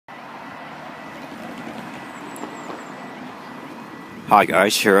Hi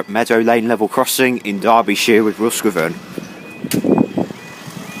guys, here at Meadow Lane level crossing in Derbyshire with Ruscovern.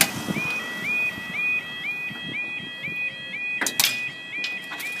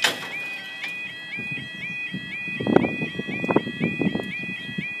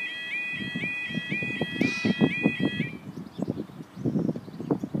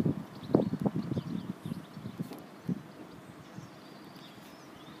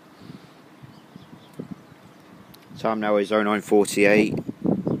 Time now is 09:48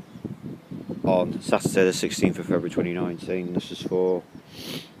 on Saturday the 16th of February 2019. This is for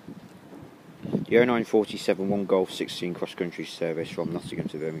the 0947 1 Golf 16 cross country service from Nottingham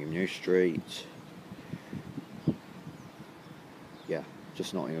to Birmingham New Street. Yeah,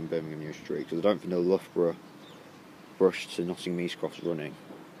 just Nottingham, Birmingham New Street, because I don't think the Loughborough Brush to Nottingham East Cross running.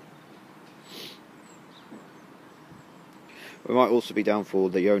 We might also be down for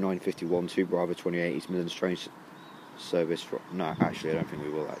the 0951 2 Bravo 28 East Midlands train service from, no, actually I don't think we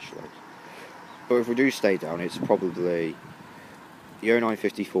will actually, but if we do stay down it's probably the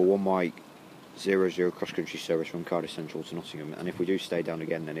 0954 1 Mike 00 cross country service from Cardiff Central to Nottingham, and if we do stay down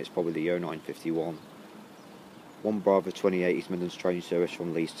again then it's probably the 0951 1 Bravo 28 East Midlands train service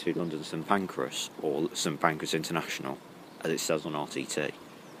from Leeds to London St Pancras, or St Pancras International as it says on RTT.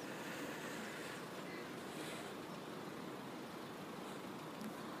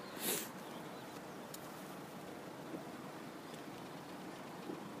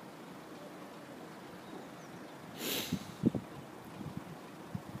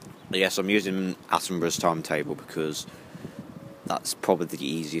 Yes, I'm using Attenborough's timetable because that's probably the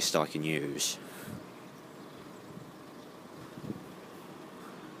easiest I can use.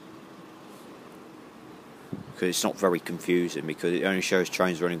 Because it's not very confusing, because it only shows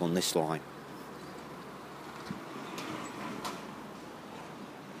trains running on this line.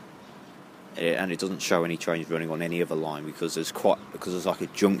 And it doesn't show any trains running on any other line, because there's like a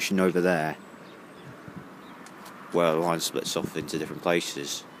junction over there where the line splits off into different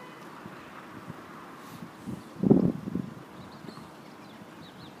places.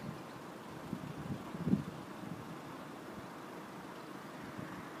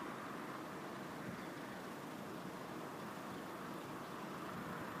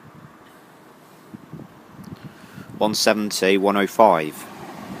 (170) 105.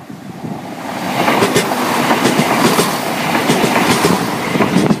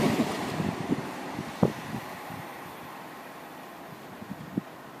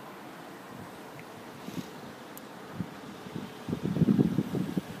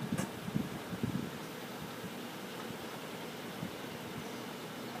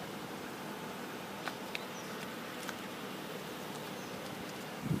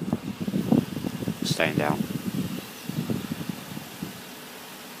 Staying down.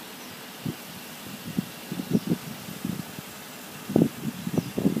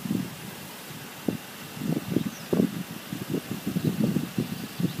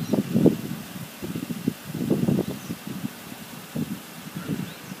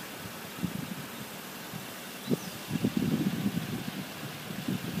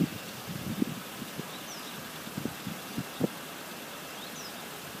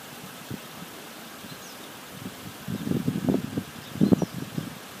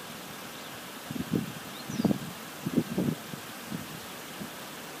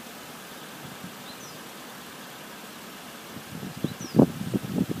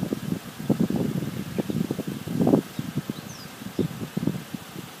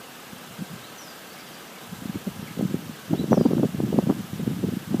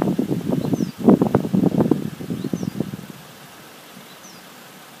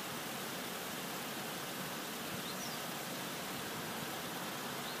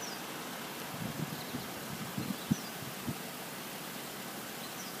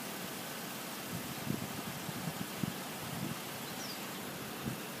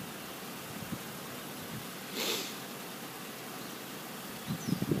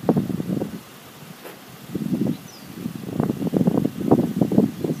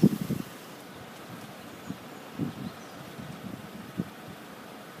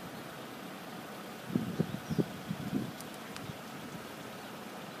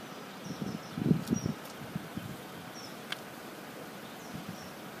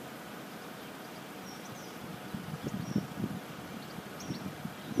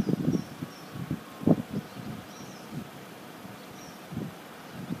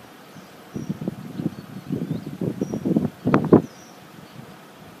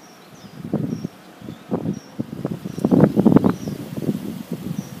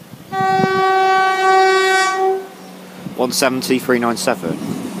 (170) 397.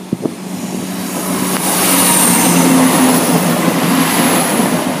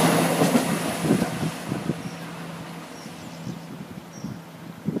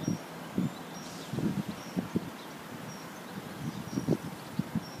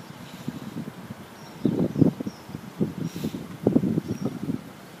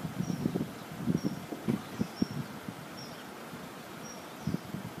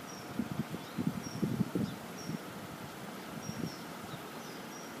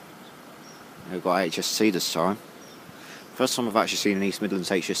 We've got HST this time. First time I've actually seen an East Midlands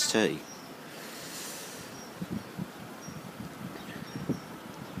HST.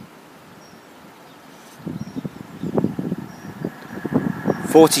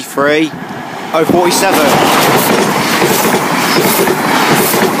 .43 047.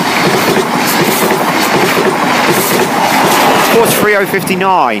 43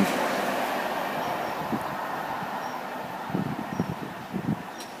 059.